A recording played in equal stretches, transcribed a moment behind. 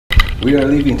We are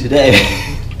leaving today.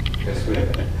 Yes, we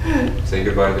say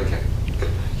goodbye to the cat.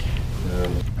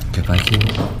 Goodbye, Kim.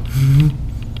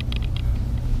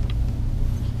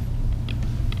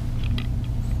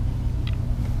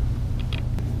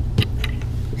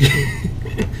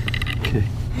 Okay,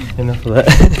 enough of that.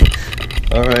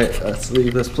 Alright, let's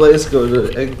leave this place, go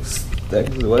to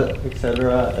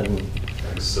etc.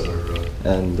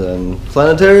 and then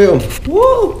planetarium.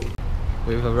 Woo!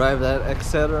 We've arrived at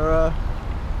etc.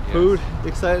 Food,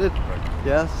 excited?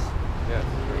 Yes. Yes.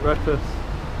 Breakfast.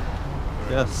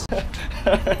 Yes.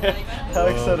 How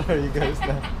excited are you guys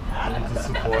now? I'm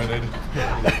disappointed.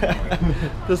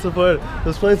 Disappointed.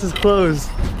 This place is closed.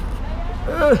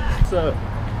 So,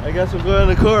 I guess we're going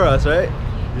to Chorus, right?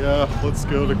 Yeah, let's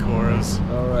go to Chorus.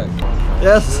 Alright.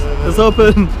 Yes, it's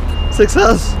open.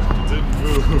 Success. Didn't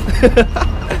move.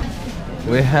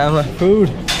 We have our food.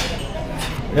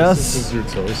 Yes. This is your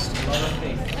toast.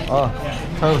 Oh,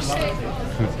 toast.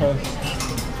 Toast.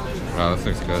 Wow, this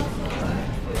looks good.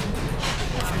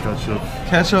 Ketchup.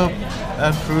 Ketchup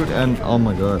and fruit and oh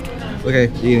my god. Okay,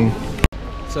 eating.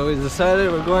 So we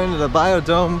decided we're going to the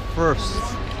biodome first.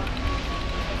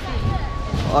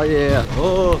 Oh yeah.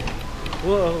 Oh.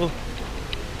 Whoa.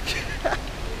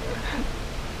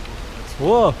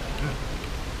 Whoa.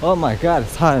 Oh my god,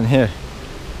 it's hot in here.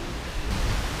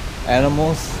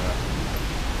 Animals.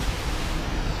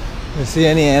 You see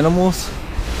any animals?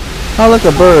 Oh, look,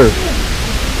 a bird.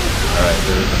 Alright,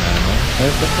 there is an animal.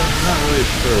 I'm not really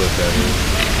sure what that is.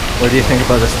 What do you think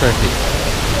about this turkey?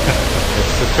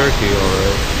 It's a turkey,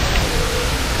 alright.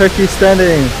 Turkey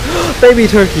standing.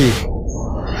 Baby turkey.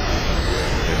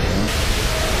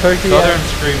 Turkey. Southern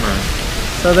Screamer.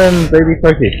 Southern baby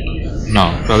turkey.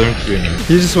 No, Southern Screamer.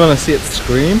 You just want to see it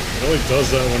scream? It only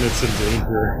does that when it's in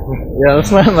danger. Yeah,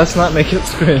 let's not make it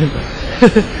scream.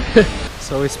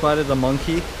 So we spotted a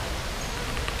monkey.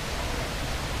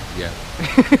 Yeah.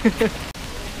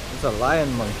 It's a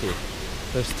lion monkey.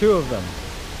 There's two of them.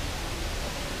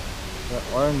 They're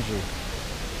orangey.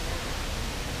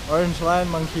 Orange lion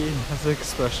monkey has the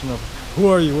expression of, who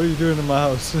are you? What are you doing in my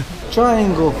house?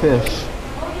 Triangle fish.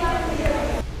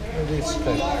 What are these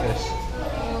fish?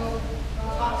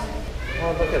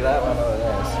 Oh, look at that one over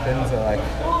there. His fins are like...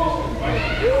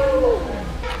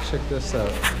 Check this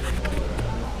out.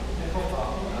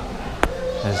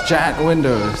 There's giant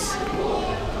windows.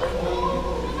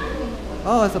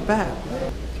 Oh, it's a bat.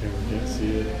 Okay, we can't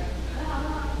see it.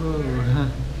 Ooh.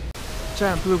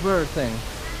 Giant blue bird thing.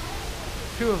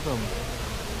 Two of them.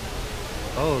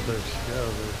 Oh, there's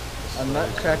A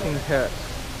nut-cracking parrot.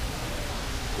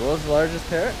 World's largest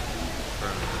parrot?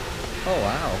 Oh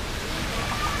wow.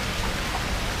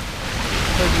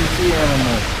 What do you see,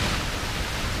 animals?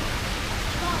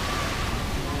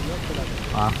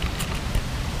 Wow.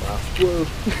 Whoa.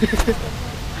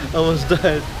 Almost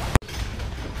died.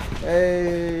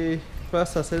 Hey,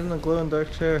 Vasa, sit in the glow in the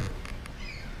dark chair. I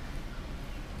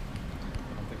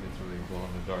don't think it's really glow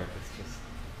in the dark, it's just...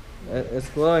 It's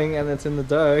glowing and it's in the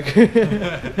dark.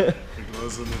 It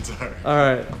glows in the dark.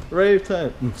 Alright, rave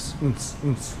time. I'm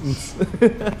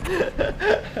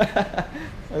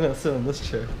gonna sit on this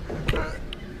chair.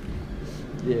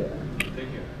 Yeah.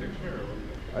 Taking a picture or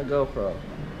what? A GoPro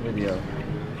video.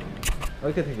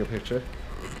 I could take a picture.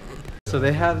 So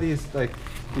they have these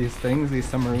these things, these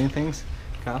submarine things.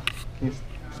 Kyle, can you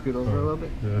scoot over a little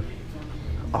bit? Yeah.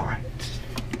 Alright.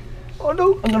 Oh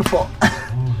no, I'm gonna fall.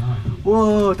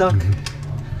 Whoa, duck.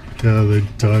 Yeah, they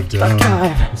dive down.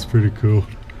 Dive. It's pretty cool.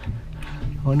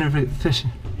 I wonder if it's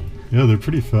fishing. Yeah, they're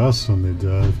pretty fast when they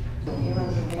dive.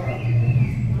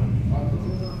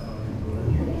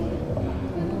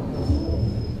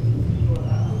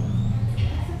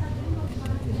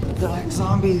 They're like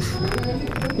zombies.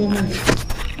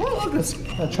 Oh, look, it's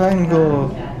a triangle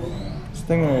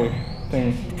stingray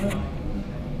thing.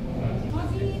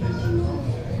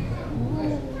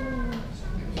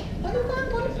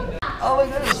 Oh my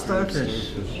god, it's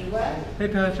starfish. Hey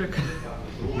Patrick.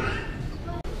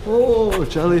 Oh,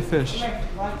 jellyfish.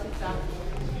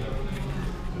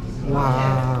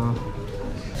 Wow.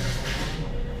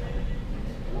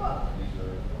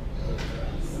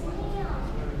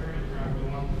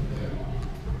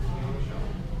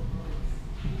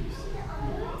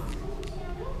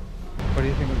 What do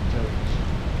you think of the jellyfish?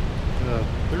 Yeah,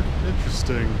 they're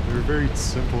interesting. They're a very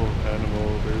simple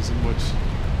animal. There isn't much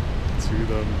to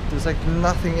them. There's like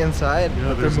nothing inside. Yeah,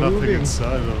 but there's they're nothing moving.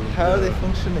 inside them. How are they Yeah.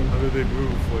 functioning? How do they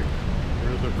move? Like,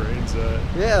 where are their brains at?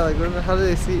 Yeah, like how do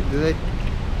they see? Do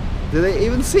they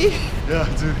even see? Yeah,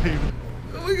 do they?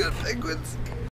 Oh my god, penguins!